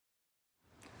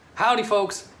Howdy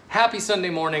folks, happy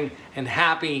Sunday morning and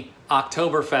happy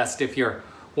Oktoberfest if you're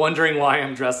wondering why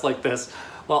I'm dressed like this.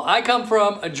 Well, I come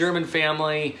from a German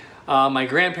family. My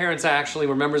grandparents actually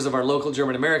were members of our local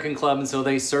German American club, and so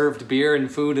they served beer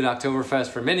and food at Oktoberfest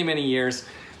for many, many years.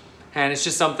 And it's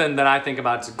just something that I think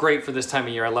about. It's great for this time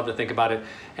of year. I love to think about it.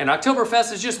 And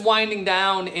Oktoberfest is just winding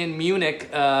down in Munich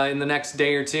in the next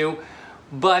day or two.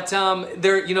 But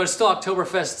there's still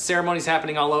Oktoberfest ceremonies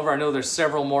happening all over. I know there's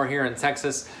several more here in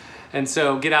Texas. And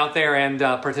so get out there and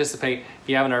participate if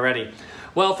you haven't already.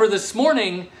 Well, for this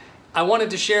morning, I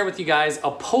wanted to share with you guys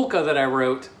a polka that I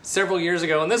wrote several years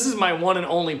ago. And this is my one and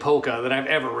only polka that I've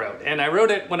ever wrote. And I wrote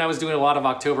it when I was doing a lot of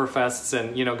Oktoberfests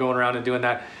and, going around and doing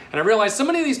that. And I realized so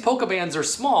many of these polka bands are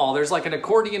small. There's like an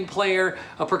accordion player,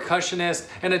 a percussionist,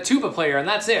 and a tuba player, and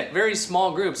that's it. Very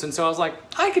small groups. And so I was like,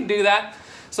 I could do that.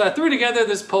 So I threw together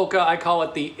this polka. I call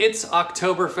it the It's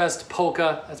Oktoberfest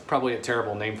Polka. That's probably a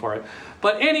terrible name for it.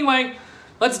 But anyway,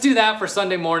 let's do that for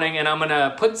Sunday morning, and I'm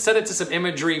gonna set it to some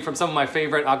imagery from some of my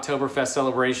favorite Oktoberfest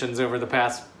celebrations over the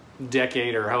past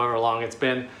decade or however long it's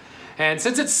been. And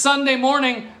since it's Sunday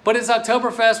morning, but it's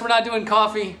Oktoberfest, we're not doing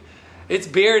coffee. It's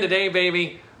beer today,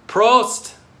 baby.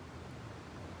 Prost!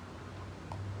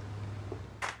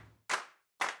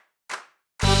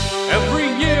 Every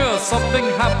year something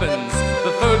happens,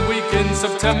 the third week in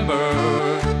September.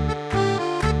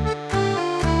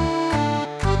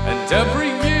 And every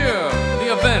year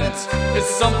the event is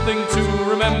something to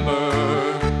remember.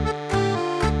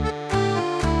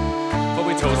 For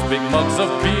we toast big mugs of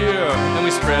beer and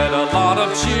we spread a lot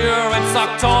of cheer. It's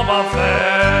Oktoberfest.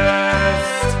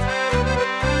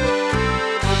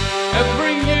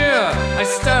 Every year I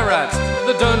stare at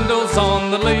the dirndls on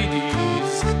the ladies.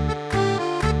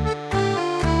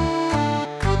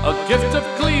 A gift of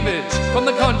cleavage from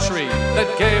the country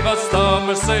that gave us the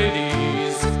Mercedes.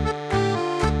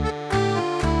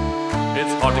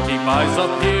 It's hard to keep eyes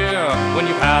up here when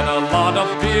you've had a lot of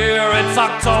beer. It's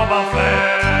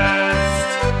Oktoberfest.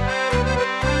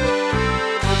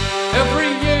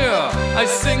 Every year I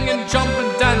sing and jump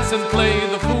and dance and play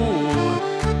the fool.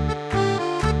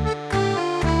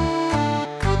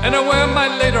 And I wear my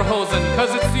lederhosen,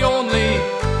 cause it's the only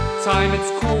time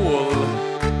it's cool.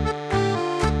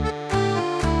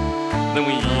 Then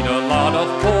we eat a lot of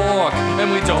pork,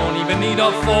 and we don't even need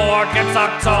a fork. It's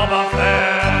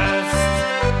Oktoberfest.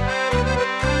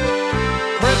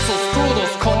 Pretzels,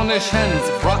 strudels, Cornish hens,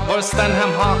 bratwurst and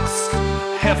ham hocks,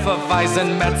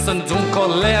 Hefeweizen, Metzen,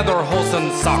 Dunkel,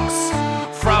 Lederhosen, socks,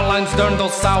 Fräuleins, Dirndl,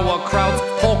 Sauerkraut,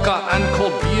 Polka and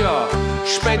cold beer,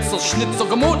 Spätzle, Schnitzel,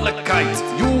 Gemütlichkeit,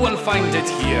 you will find it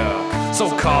here. So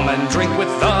come and drink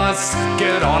with us,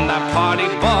 get on that party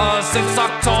bus, it's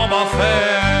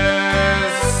Oktoberfest.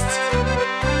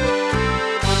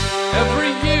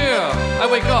 Every year I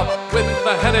wake up with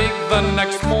a headache the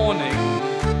next morning,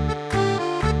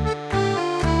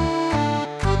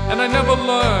 and I never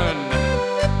learn,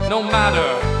 no matter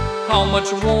how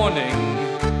much warning.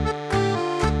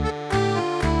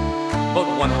 But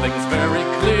one thing's very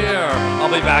clear, I'll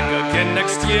be back again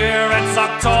next year. It's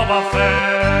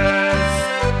Oktoberfest.